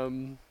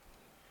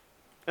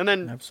 And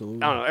then,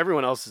 Absolutely. I don't know,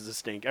 everyone else is a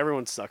stink.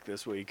 Everyone sucked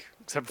this week,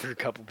 except for a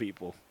couple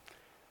people.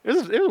 It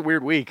was a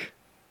weird week.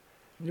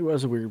 It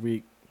was a weird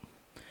week.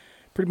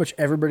 Pretty much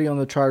everybody on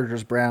the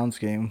Chargers-Browns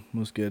game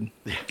was good.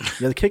 Yeah,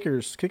 the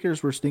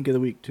kickers were stink of the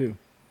week, too.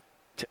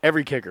 To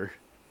every kicker.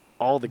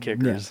 All the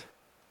kickers. Yeah.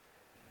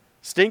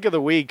 Stink of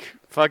the week,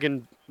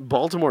 fucking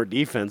Baltimore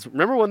defense.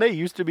 Remember when they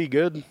used to be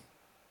good?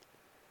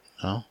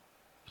 Oh.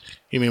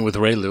 You mean with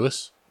Ray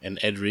Lewis and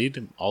Ed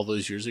Reed all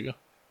those years ago?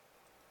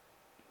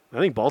 I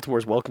think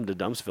Baltimore's welcome to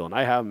Dumpsville, and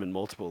I have them in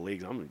multiple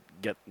leagues.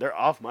 They're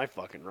off my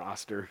fucking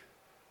roster.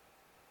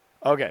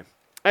 Okay.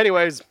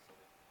 Anyways,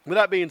 with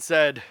that being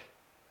said,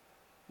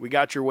 we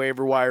got your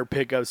waiver wire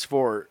pickups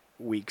for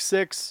week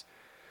 6.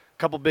 A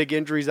couple big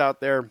injuries out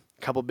there,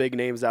 a couple big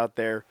names out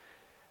there,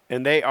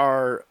 and they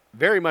are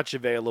very much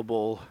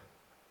available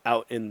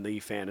out in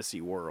the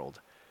fantasy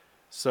world.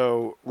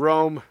 So,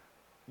 Rome,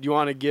 do you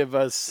want to give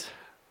us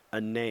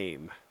a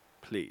name,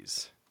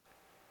 please?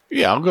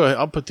 Yeah, I'll go ahead.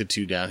 I'll put the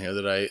 2 down here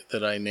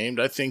that I named.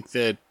 I think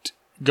that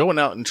going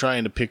out and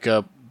trying to pick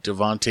up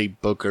Devontae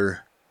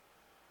Booker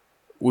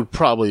would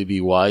probably be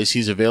wise.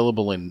 He's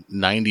available in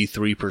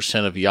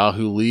 93% of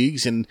Yahoo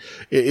leagues, and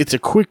it's a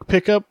quick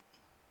pickup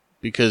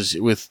because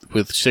with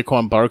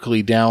Saquon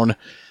Barkley down,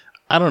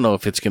 I don't know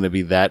if it's going to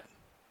be that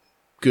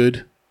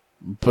good,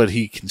 but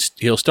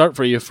he'll start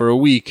for you for a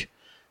week,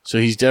 so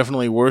he's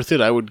definitely worth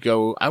it. I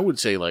would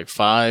say like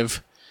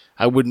 5.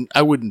 I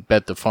wouldn't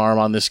bet the farm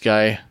on this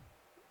guy.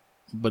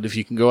 But if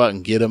you can go out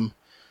and get him,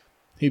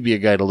 he'd be a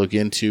guy to look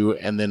into.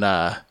 And then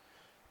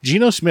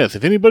Geno Smith.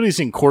 If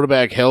anybody's in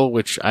quarterback hell,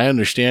 which I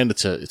understand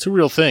it's a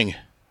real thing.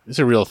 It's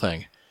a real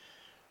thing.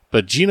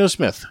 But Geno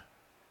Smith,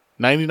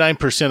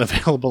 99%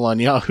 available on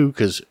Yahoo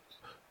because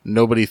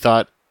nobody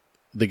thought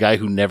the guy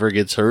who never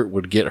gets hurt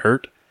would get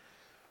hurt.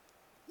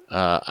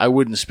 I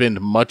wouldn't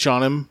spend much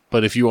on him,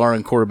 but if you are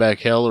in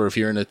quarterback hell or if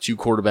you're in a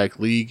 2-quarterback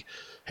league,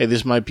 hey,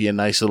 this might be a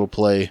nice little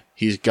play.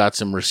 He's got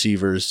some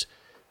receivers.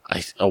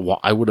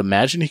 I would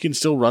imagine he can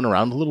still run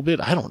around a little bit.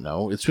 I don't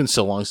know. It's been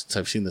so long since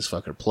I've seen this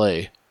fucker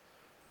play.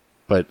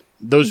 But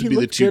those would be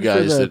the two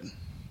guys that,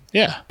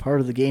 yeah,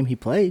 part of the game he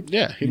played.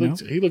 Yeah, he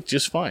looked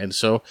just fine.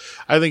 So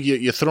I think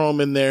you throw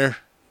him in there.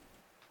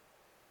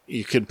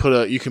 You can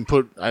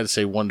put I'd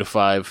say 1 to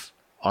 5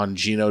 on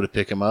Geno to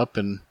pick him up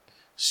and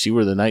see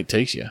where the night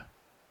takes you.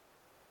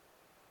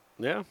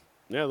 Yeah,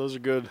 those are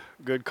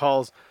good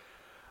calls.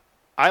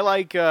 I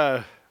like.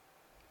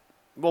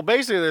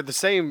 Basically they're the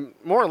same,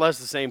 more or less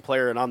the same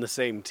player, and on the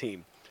same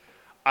team.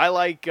 I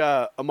like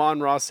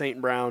Amon-Ra St.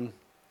 Brown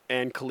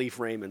and Khalif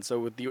Raymond. So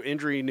with the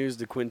injury news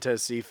to Quintez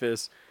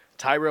Cephas,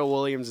 Tyrell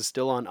Williams is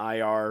still on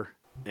IR,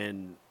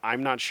 and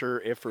I'm not sure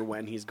if or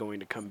when he's going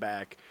to come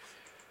back.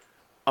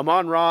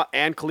 Amon-Ra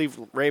and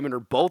Khalif Raymond are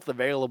both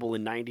available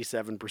in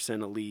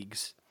 97% of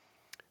leagues.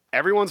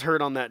 Everyone's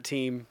hurt on that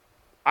team.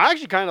 I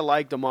actually kind of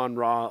liked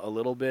Amon-Ra a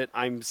little bit.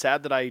 I'm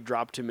sad that I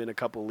dropped him in a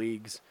couple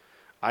leagues.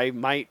 I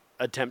might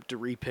attempt to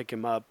re-pick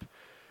him up.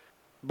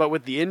 But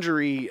with the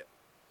injury,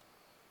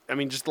 I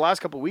mean, just the last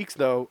couple of weeks,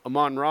 though,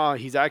 Amon-Ra,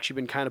 he's actually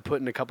been kind of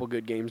putting a couple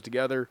good games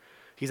together.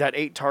 He's had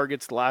 8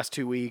 targets the last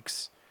 2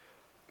 weeks.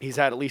 He's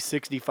had at least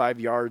 65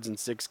 yards and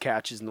 6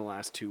 catches in the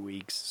last 2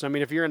 weeks. So, I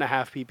mean, if you're in a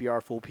half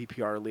PPR, full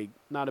PPR league,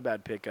 not a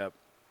bad pickup.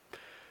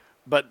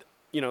 But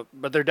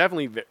they're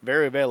definitely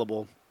very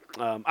available.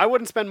 I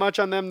wouldn't spend much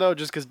on them, though,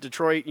 just because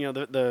Detroit,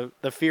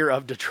 the fear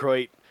of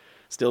Detroit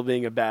still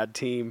being a bad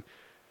team.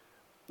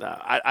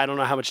 I don't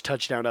know how much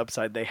touchdown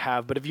upside they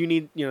have, but if you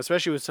need,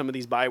 especially with some of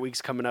these bye weeks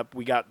coming up,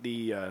 we got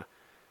the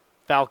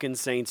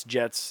Falcons, Saints,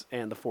 Jets,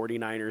 and the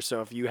 49ers.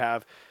 So if you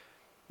have,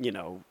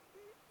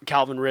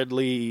 Calvin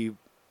Ridley,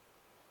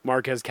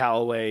 Marquez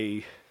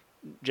Callaway,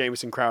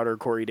 Jamison Crowder,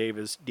 Corey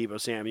Davis, Deebo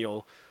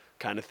Samuel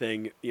kind of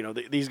thing,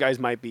 these guys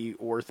might be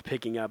worth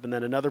picking up. And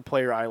then another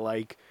player I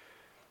like,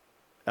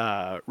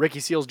 Ricky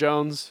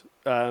Seals-Jones.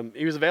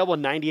 He was available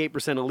in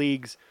 98% of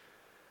leagues.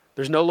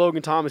 There's no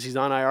Logan Thomas. He's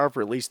on IR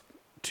for at least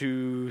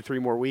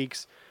 2-3 more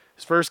weeks.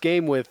 His first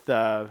game with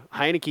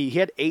Heineke, he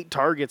had 8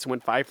 targets,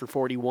 went 5 for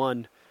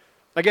 41.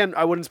 Again,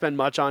 I wouldn't spend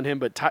much on him,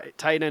 but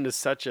tight end is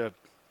such a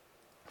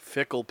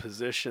fickle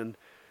position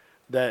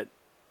that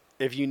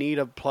if you need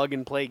a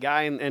plug-and-play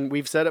guy, and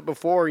we've said it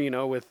before,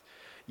 with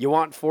you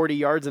want 40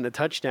 yards and a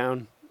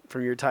touchdown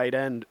from your tight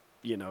end,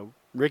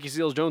 Ricky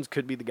Seals-Jones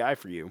could be the guy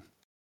for you.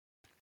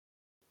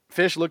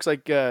 Fish, looks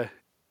like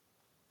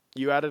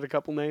you added a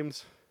couple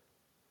names.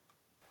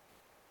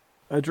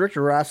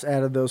 Director Ross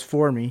added those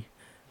for me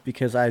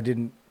because I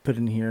didn't put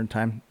in here in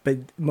time. But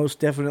most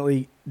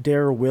definitely,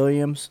 Darrell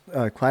Williams,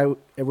 Clyde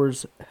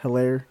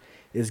Edwards-Helaire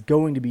is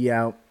going to be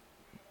out.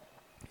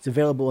 It's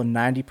available in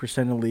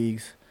 90% of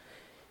leagues.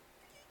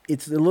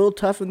 It's a little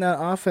tough in that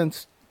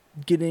offense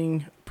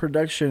getting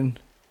production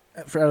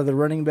out of the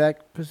running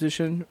back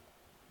position,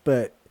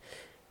 but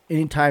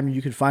anytime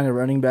you can find a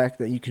running back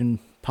that you can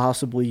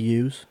possibly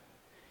use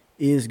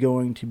is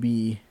going to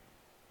be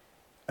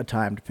a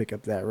time to pick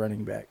up that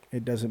running back.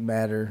 It doesn't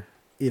matter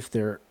if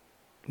they're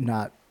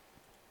not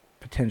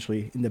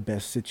potentially in the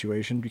best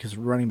situation, because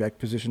running back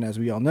position, as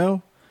we all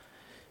know,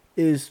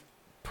 is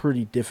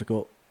pretty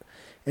difficult.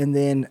 And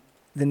then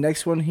the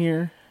next one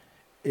here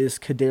is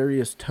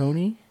Kadarius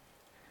Toney,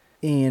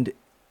 and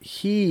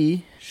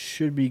he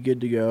should be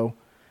good to go.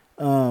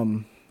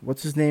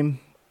 What's his name?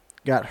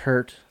 Got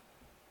hurt,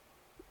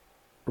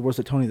 or was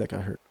it Toney that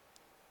got hurt?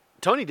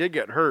 Toney did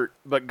get hurt,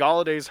 but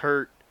Galladay's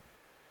hurt.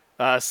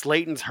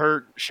 Slayton's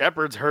hurt.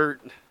 Shepard's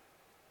hurt.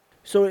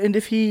 So, and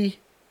the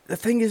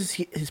thing is,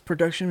 his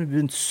production has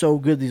been so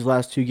good these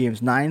last 2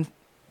 games.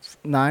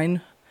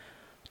 9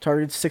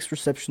 targets, 6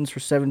 receptions for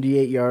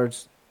 78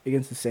 yards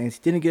against the Saints.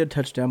 He didn't get a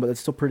touchdown, but that's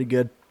still pretty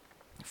good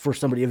for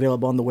somebody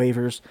available on the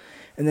waivers.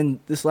 And then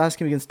this last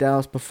game against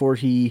Dallas, before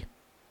he,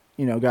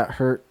 got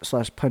hurt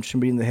 / punched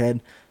somebody in the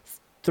head,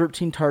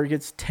 13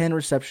 targets, 10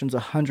 receptions,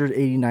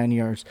 189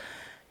 yards.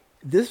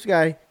 This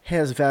guy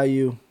has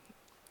value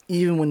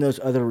even when those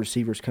other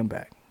receivers come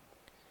back.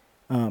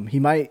 He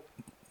might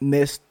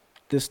miss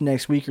this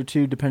next week or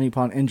 2, depending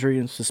upon injury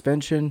and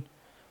suspension.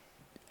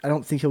 I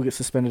don't think he'll get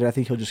suspended. I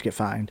think he'll just get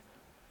fined.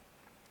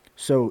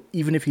 So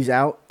even if he's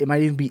out, it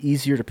might even be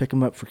easier to pick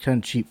him up for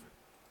kind of cheap.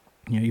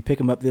 You pick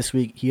him up this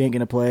week, he ain't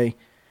going to play,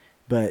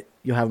 but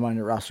you'll have him on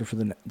your roster for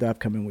the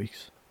upcoming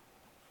weeks.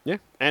 Yeah,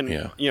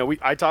 and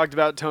I talked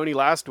about Toney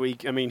last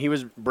week. I mean, he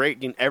was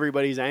breaking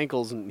everybody's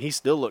ankles, and he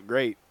still looked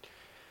great.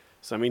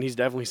 So I mean, he's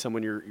definitely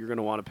someone you're going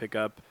to want to pick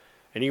up,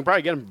 and you can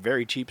probably get him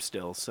very cheap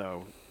still.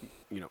 So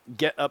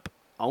get up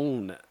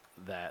on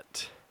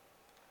that.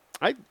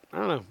 I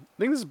don't know. I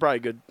think this is probably a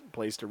good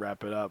place to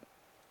wrap it up.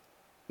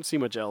 Let's see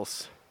much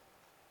else.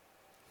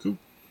 Cool.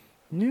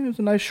 Yeah, it's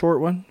a nice short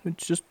one.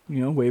 It's just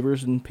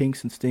waivers and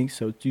pinks and stinks,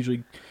 so it's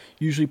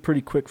usually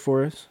pretty quick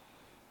for us.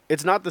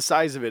 It's not the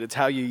size of it; it's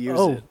how you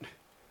use it.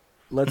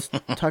 Let's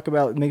talk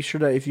about. Make sure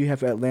that if you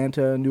have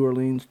Atlanta, New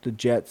Orleans, the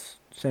Jets,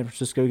 San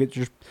Francisco,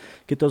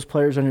 get those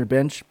players on your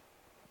bench.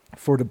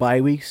 for the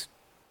bye weeks.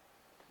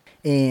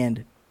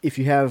 And if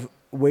you have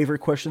waiver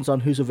questions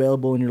on who's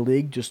available in your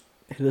league, just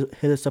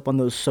hit us up on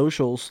those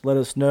socials. Let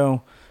us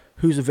know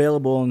who's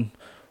available and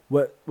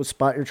what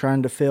spot you're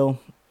trying to fill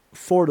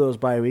for those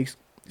bye weeks,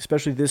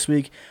 especially this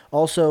week.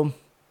 Also,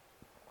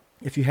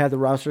 if you have the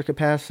roster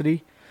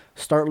capacity,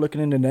 start looking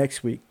into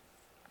next week.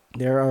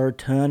 There are a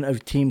ton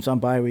of teams on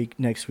bye week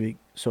next week.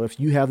 So if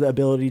you have the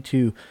ability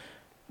to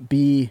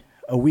be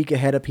a week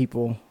ahead of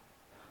people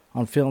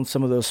on filling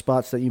some of those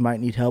spots that you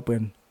might need help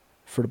in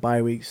for the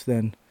bye weeks,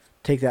 then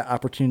take that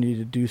opportunity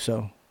to do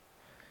so.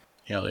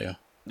 Hell yeah.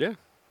 Yeah.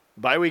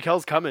 Bye week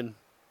hell's coming.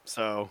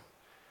 So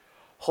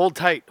hold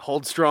tight,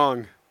 hold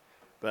strong.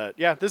 But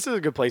yeah, this is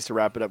a good place to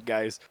wrap it up,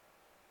 guys.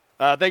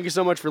 Thank you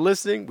so much for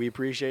listening. We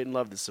appreciate and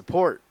love the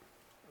support.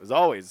 As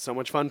always, it's so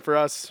much fun for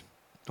us.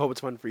 Hope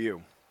it's fun for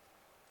you.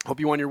 Hope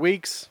you won your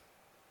weeks.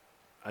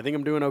 I think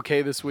I'm doing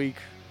okay this week.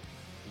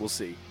 We'll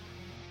see.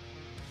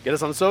 Get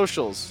us on the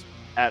socials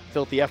at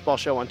Filthy F-Ball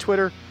Show on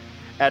Twitter,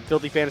 at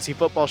Filthy Fantasy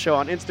Football Show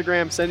on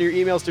Instagram. Send your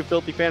emails to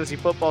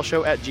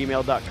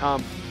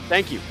filthyfantasyfootballshow@gmail.com.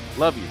 Thank you.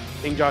 Love you.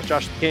 King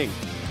Josh the King.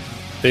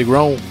 Big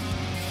Rome.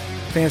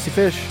 Fantasy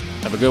Fish.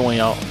 Have a good one,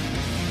 y'all.